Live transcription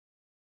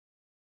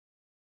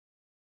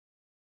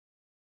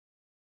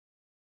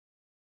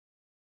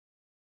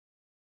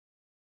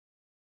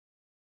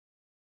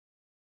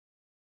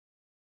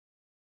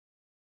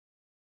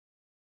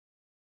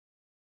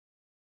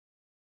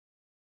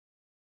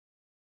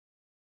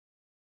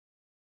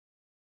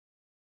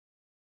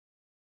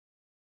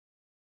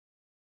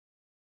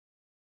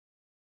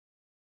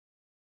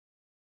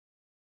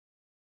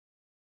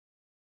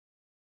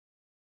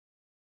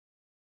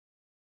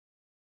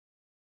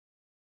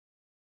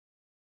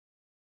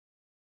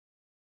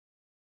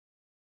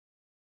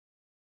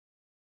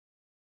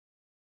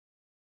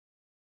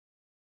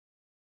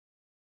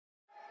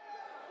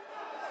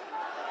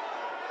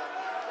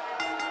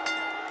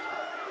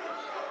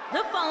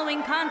The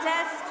following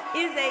contest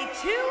is a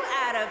 2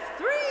 out of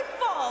 3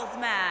 falls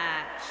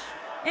match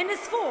and is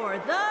for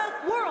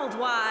the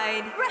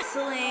Worldwide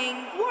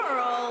Wrestling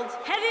World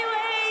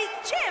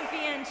Heavyweight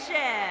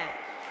Championship.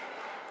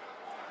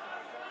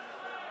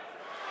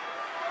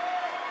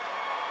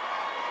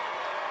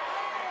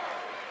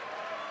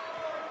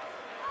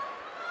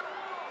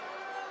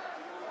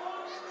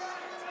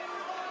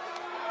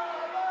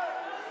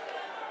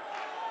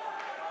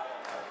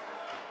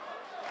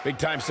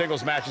 Big-time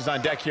singles matches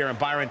on deck here, and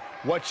Byron,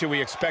 what should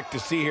we expect to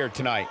see here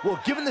tonight? Well,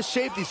 given the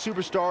shape these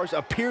superstars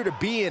appear to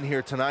be in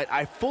here tonight,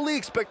 I fully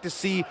expect to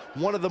see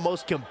one of the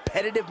most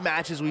competitive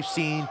matches we've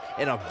seen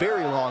in a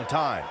very long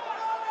time.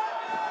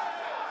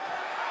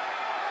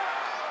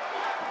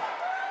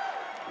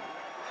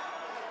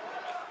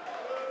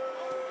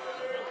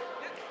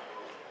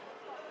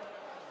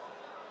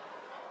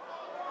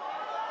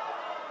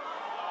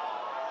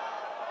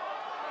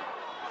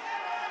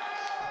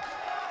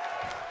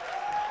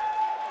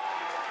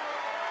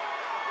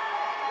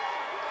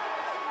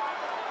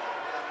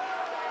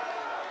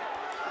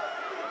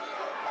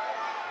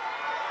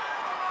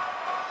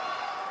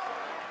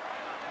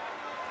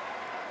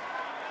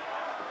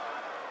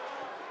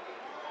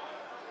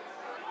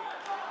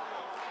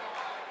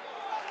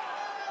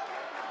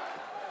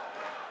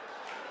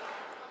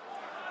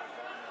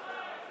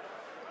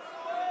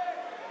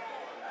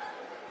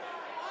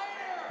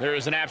 There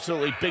is an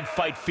absolutely big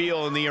fight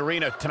feel in the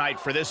arena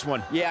tonight for this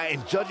one. Yeah,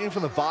 and judging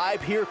from the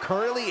vibe here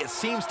currently, it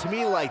seems to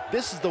me like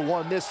this is the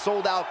one this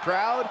sold-out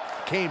crowd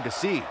came to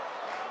see.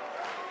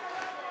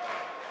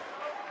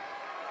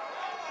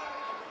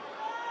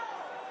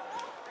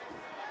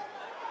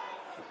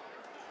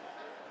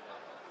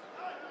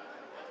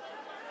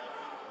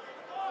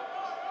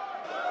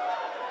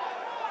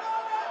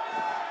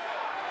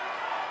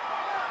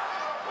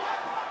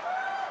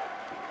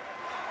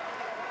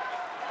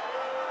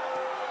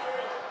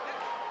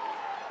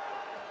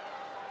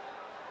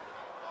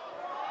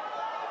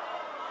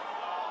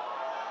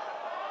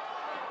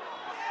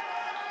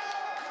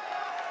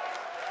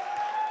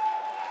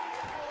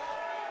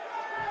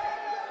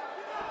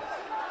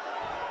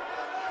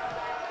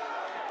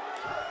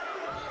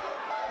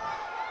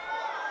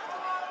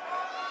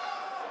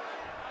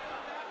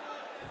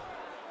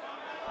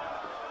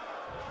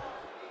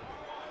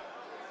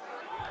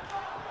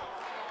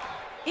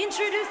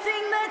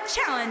 Introducing the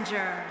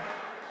challenger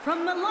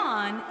from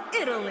Milan,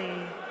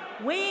 Italy,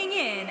 weighing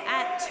in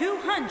at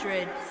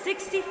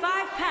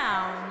 265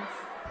 pounds,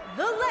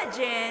 the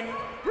legend,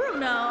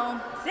 Bruno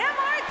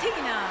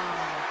Sammartino.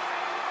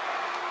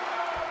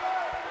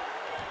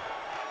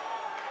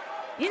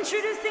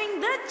 Introducing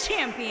the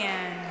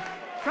champion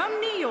from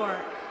New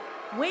York,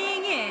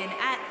 weighing in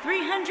at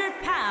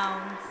 300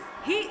 pounds,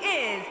 he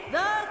is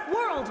the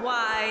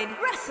Worldwide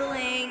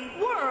Wrestling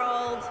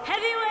World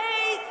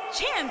Heavyweight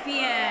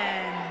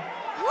Champion,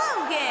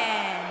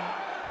 Logan.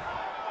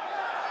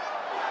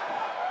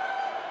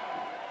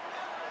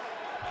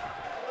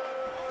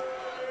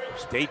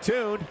 Stay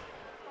tuned.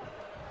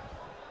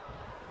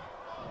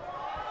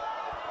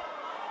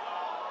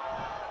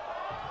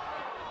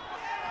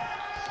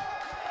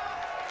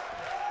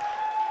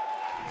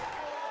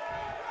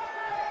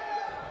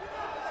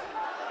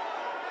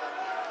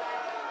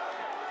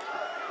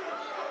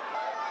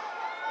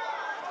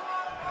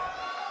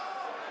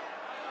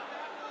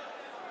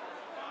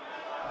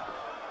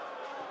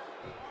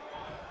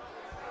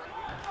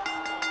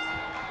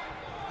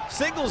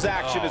 Singles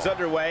action is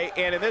underway,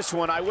 and in this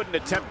one, I wouldn't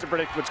attempt to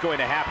predict what's going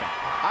to happen.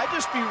 I'd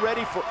just be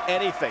ready for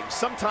anything.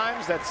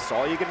 Sometimes that's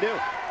all you can do.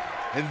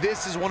 And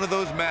this is one of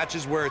those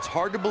matches where it's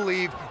hard to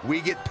believe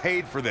we get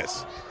paid for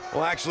this.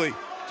 Well, actually,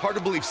 it's hard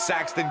to believe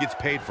Saxton gets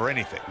paid for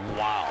anything.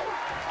 Wow.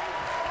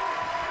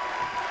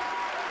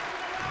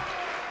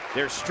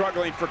 They're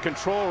struggling for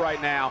control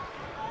right now.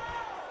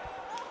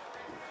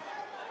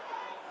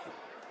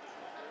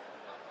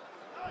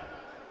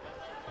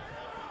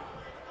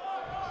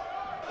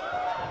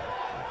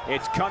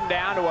 It's come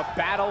down to a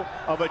battle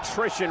of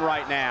attrition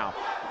right now.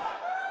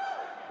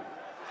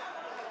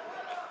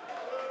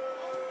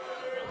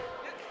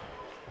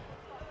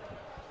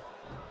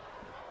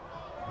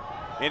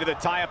 Into the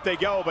tie-up they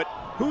go, but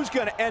who's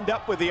going to end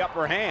up with the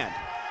upper hand?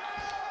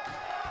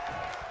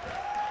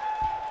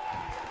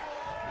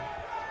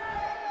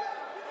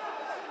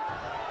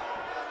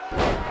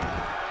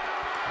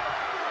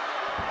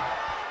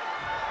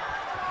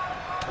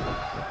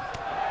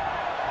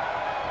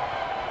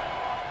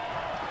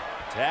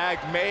 Tag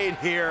made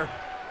here.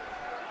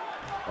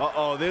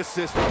 Uh-oh, this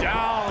is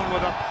down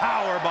with a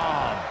power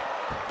bomb.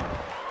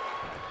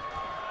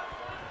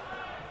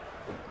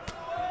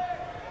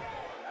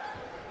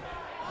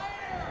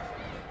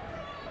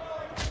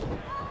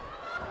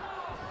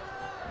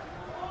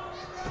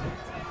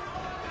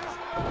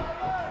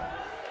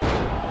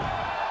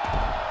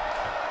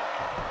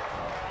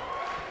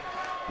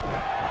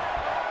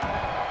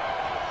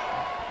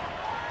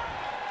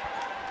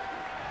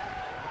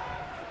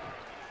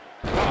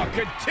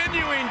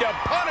 Continuing to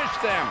punish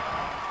them.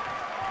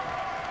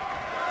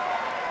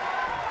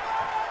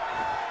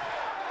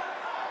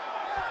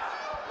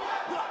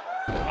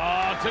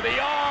 to the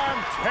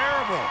arm.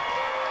 Terrible.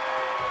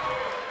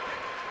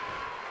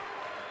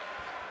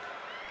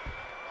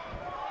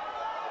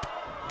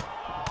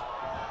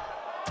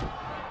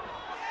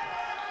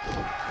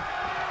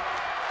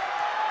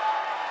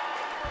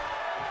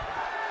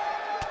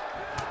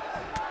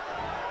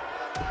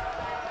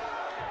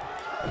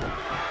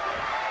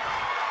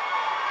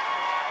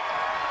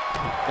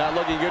 Not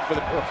looking good for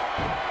the...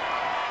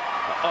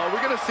 Are we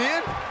going to see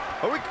it?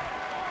 Are we...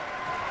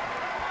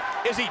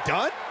 Is he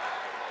done?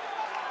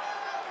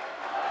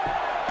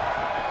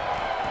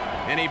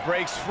 And he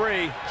breaks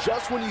free.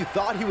 Just when you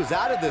thought he was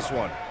out of this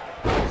one.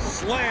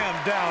 Slam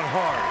down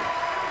hard.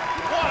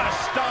 What a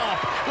stomp.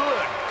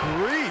 Good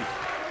grief.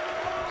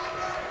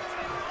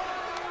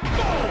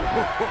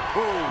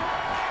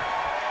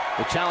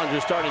 The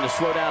challenger's starting to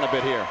slow down a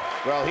bit here.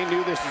 Well, he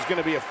knew this was going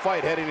to be a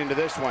fight heading into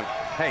this one.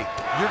 Hey,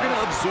 you're going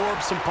to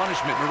absorb some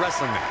punishment in a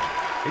wrestling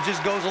match. It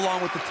just goes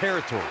along with the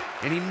territory,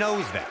 and he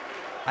knows that.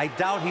 I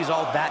doubt he's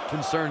all that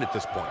concerned at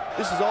this point.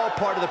 This is all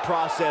part of the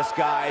process,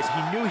 guys.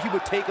 He knew he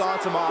would take on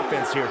some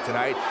offense here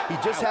tonight. He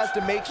just has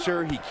to make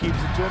sure he keeps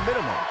it to a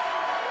minimum.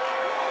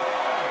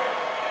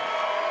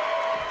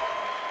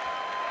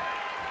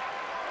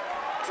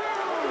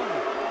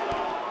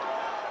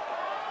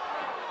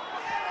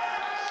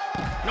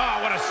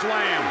 Oh, what a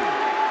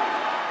slam.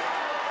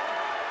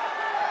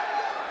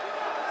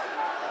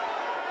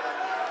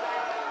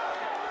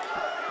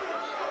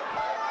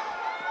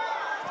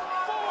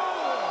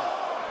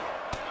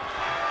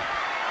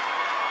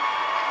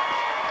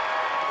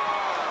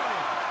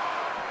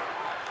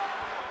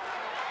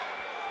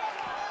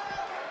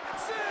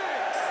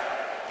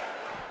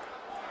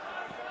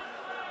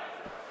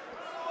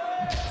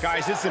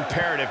 Guys, it's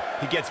imperative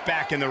he gets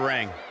back in the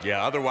ring.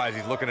 Yeah, otherwise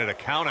he's looking at a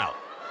count out.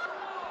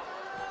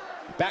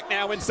 Back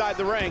now inside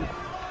the ring.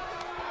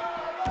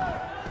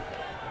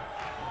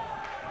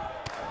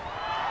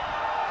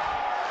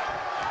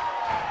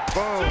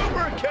 Boom.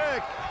 Super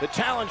kick. The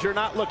challenger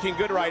not looking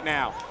good right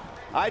now.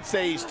 I'd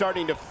say he's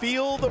starting to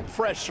feel the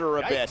pressure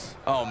a bit.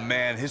 Oh,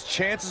 man, his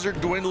chances are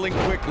dwindling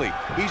quickly.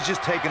 He's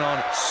just taken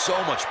on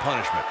so much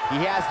punishment. He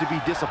has to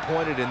be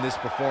disappointed in this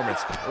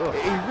performance. Ugh.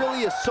 He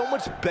really is so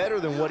much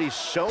better than what he's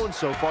shown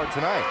so far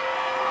tonight.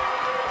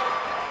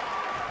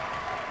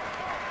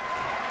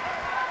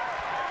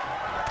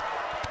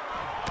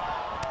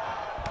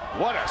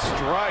 What a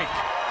strike.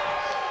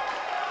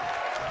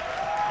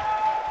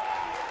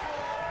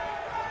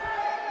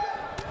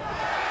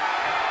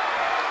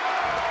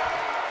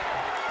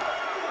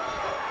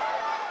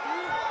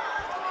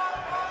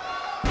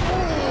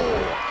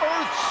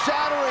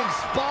 Earth-shattering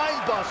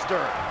spine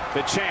buster.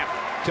 The champ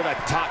to the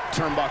top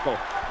turnbuckle.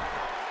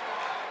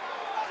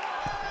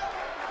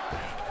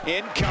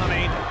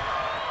 Incoming.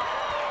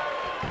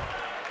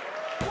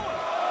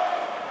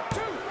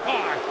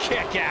 Oh,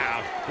 kick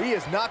out. He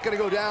is not going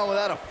to go down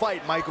without a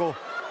fight, Michael.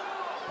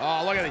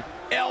 Oh, look at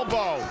the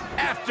elbow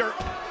after.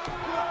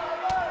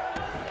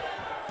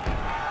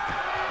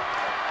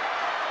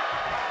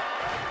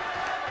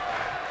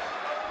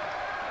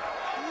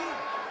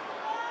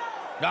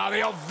 Now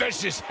the old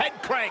vicious head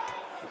crank.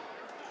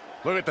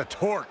 Look at the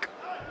torque.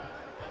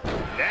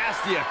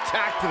 Nasty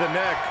attack to the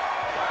neck.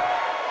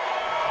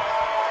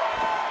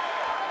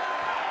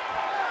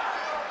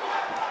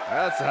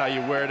 That's how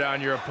you wear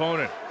down your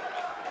opponent.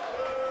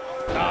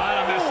 Oh,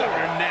 that'll mess up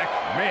your neck.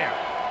 Man.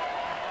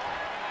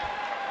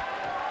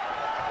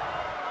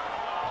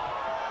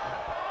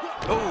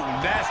 Oh,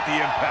 nasty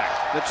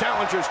impact. The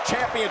challenger's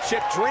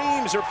championship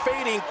dreams are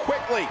fading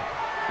quickly.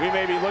 We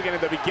may be looking at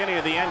the beginning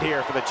of the end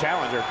here for the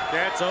challenger.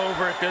 That's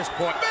over at this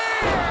point.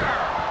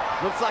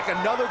 Looks like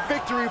another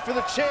victory for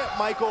the champ,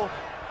 Michael.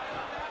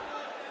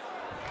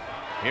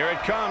 Here it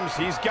comes.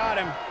 He's got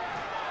him.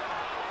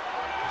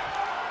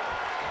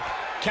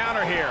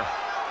 Counter here.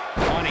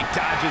 Oh, and he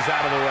dodges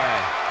out of the way.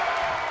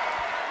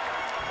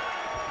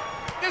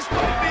 This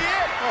might be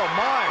it. Oh,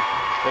 my.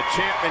 The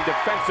champ in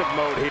defensive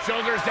mode here.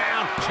 Shoulders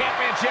down.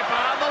 Championship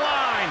on the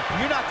line.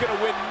 You're not going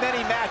to win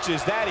many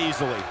matches that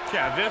easily.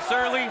 Yeah, this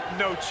early,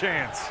 no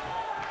chance.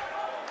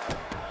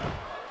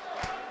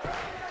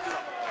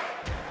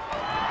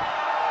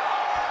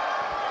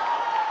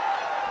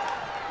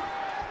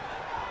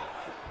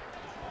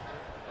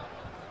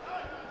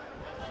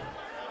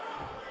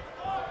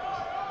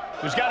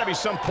 There's got to be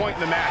some point in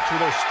the match where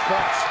those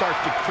thoughts start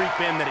to creep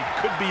in that it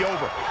could be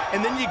over.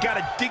 And then you got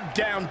to dig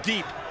down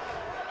deep,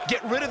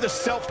 get rid of the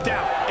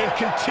self-doubt, and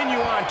continue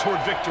on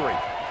toward victory.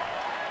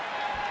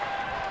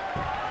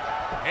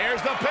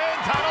 Here's the pin,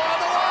 title on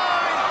the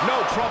line.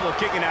 No trouble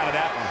kicking out of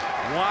that one.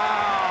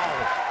 Wow.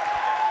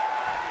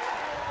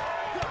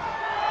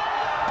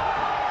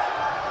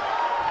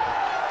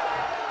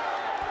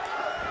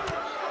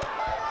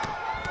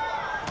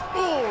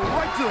 Oh,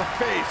 right to the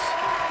face.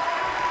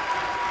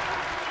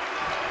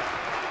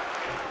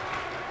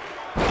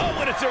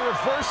 Oh, and it's a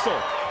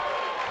reversal.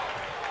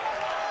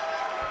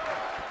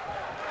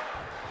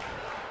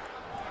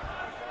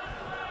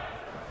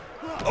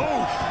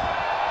 Oh.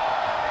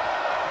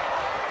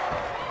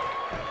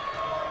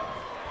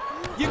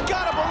 You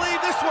gotta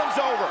believe this one's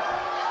over.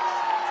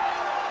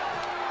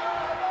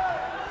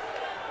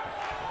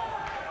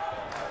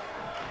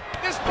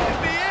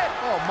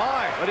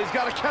 But he's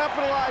got to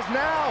capitalize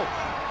now.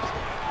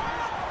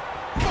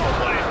 Oh,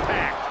 what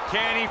impact.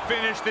 Can he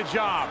finish the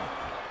job?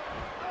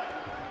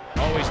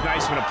 Always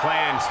nice when a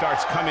plan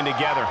starts coming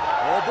together.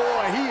 Oh,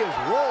 boy, he is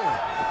rolling.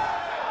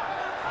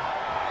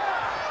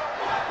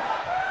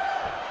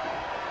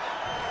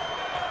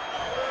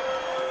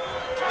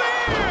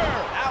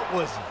 That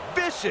was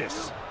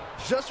vicious.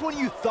 Just when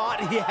you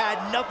thought he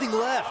had nothing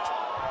left.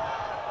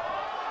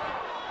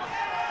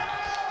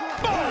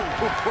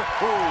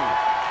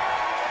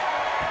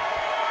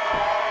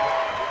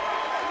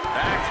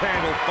 Axe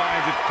handle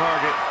finds its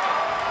target.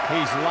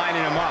 He's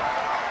lining him up.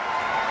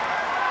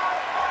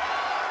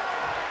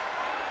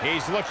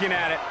 He's looking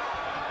at it.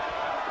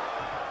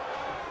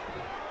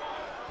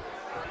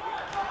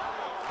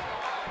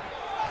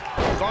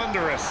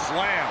 Thunderous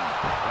slam.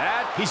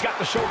 He's got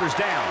the shoulders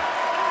down.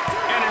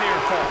 And an ear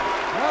fall.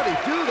 How'd he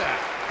do that?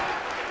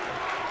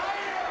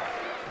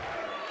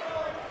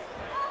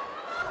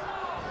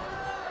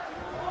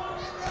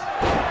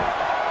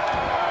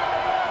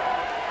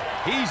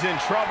 He's in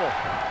trouble.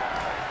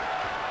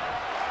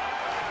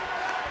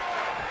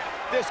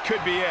 This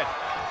could be it.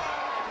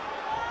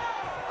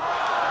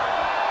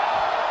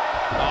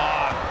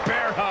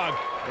 Bear hug.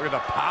 Look at the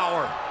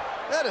power.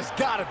 That has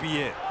got to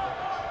be it.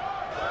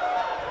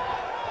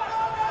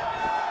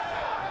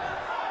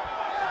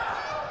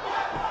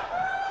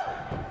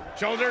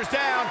 Shoulders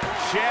down.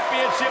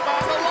 Championship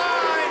on the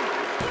line.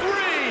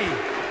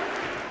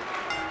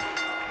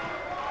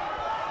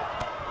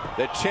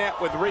 3. The champ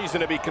with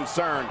reason to be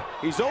concerned.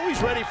 He's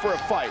always ready for a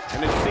fight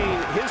and has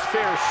seen his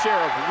fair share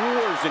of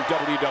wars in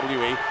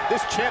WWE.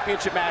 This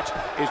championship match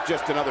is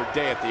just another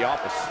day at the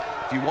office.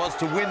 If he wants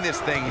to win this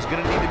thing, he's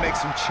going to need to make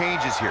some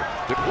changes here.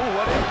 Ooh,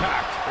 what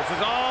impact. This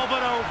is all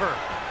but over.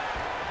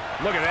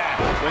 Look at that.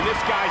 When this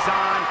guy's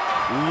on,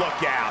 look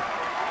out.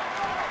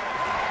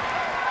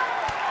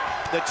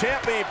 The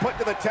champ being put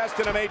to the test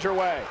in a major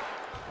way.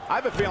 I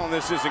have a feeling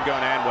this isn't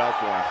going to end well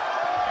for him.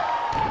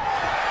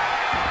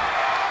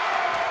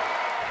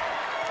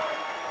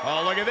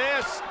 Oh, look at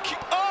this.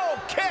 Oh,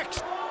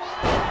 kicks.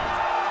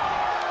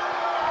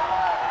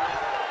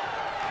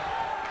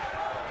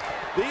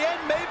 The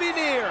end may be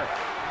near.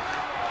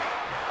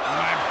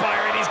 My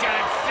Byron, he's got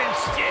him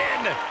cinched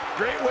in.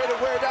 Great way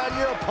to wear down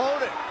your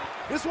opponent.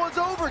 This one's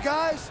over,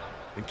 guys.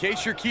 In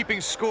case you're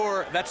keeping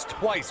score, that's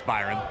twice,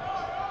 Byron.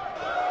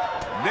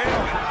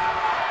 Nailed it.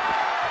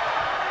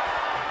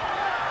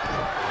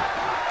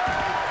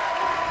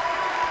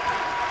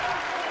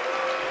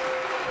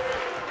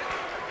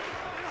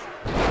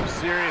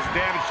 Serious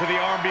damage to the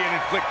arm being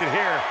inflicted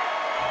here.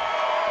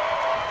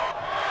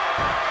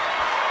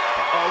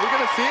 Are we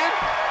going to see it?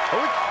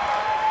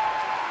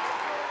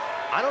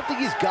 I don't think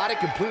he's got it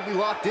completely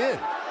locked in.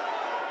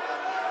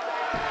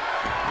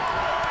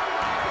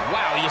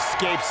 Wow, he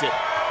escapes it.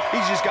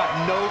 He's just got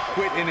no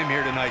quit in him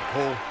here tonight,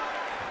 Cole.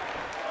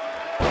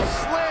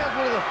 Slammed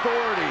with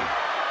authority.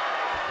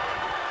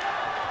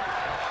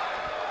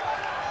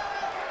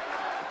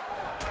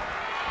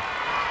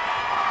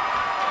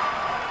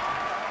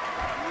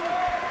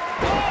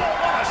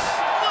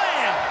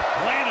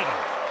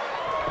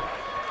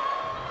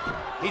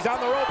 He's on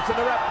the ropes, and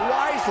the ref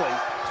wisely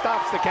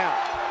stops the count.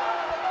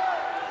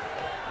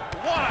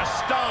 What a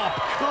stomp.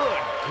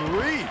 Good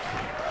grief.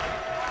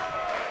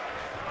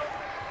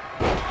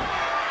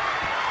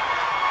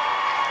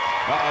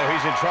 Uh-oh,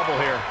 he's in trouble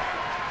here.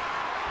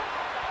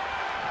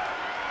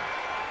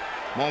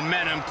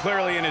 Momentum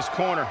clearly in his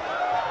corner.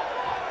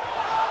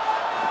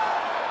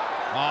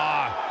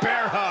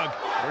 Bear hug.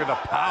 Look at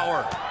the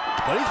power.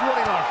 But he's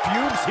running on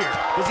fumes here.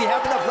 Does he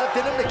have enough left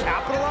in him to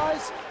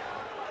capitalize?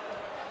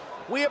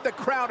 We have the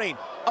crowning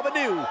of a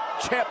new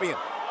champion.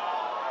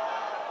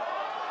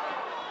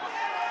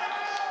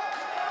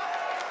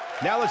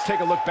 Now let's take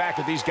a look back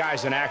at these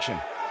guys in action.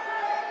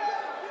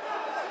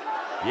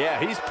 Yeah,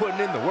 he's putting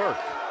in the work.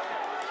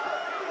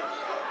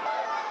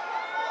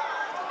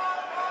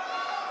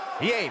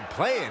 He ain't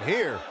playing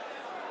here.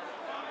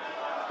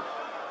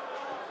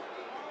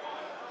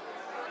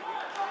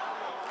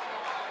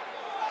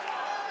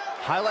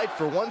 Highlight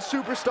for one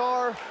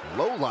superstar,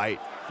 low light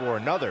for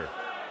another.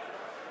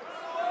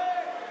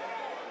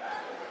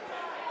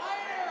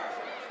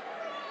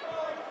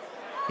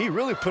 He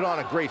really put on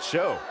a great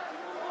show.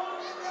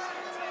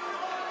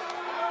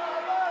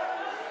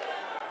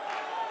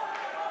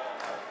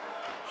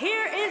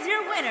 Here is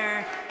your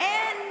winner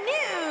and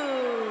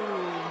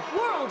new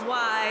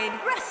Worldwide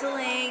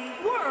Wrestling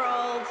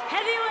World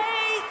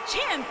Heavyweight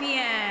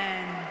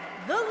Champion,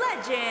 the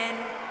legend,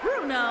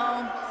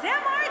 Bruno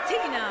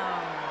Sammartino.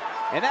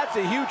 And that's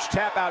a huge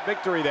tap-out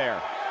victory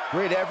there.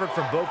 Great effort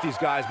from both these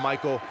guys,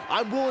 Michael.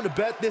 I'm willing to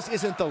bet this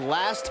isn't the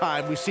last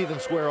time we see them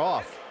square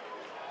off.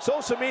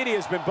 Social media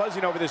has been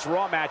buzzing over this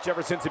Raw match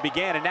ever since it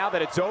began, and now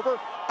that it's over,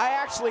 I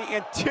actually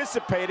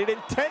anticipate it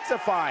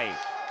intensifying.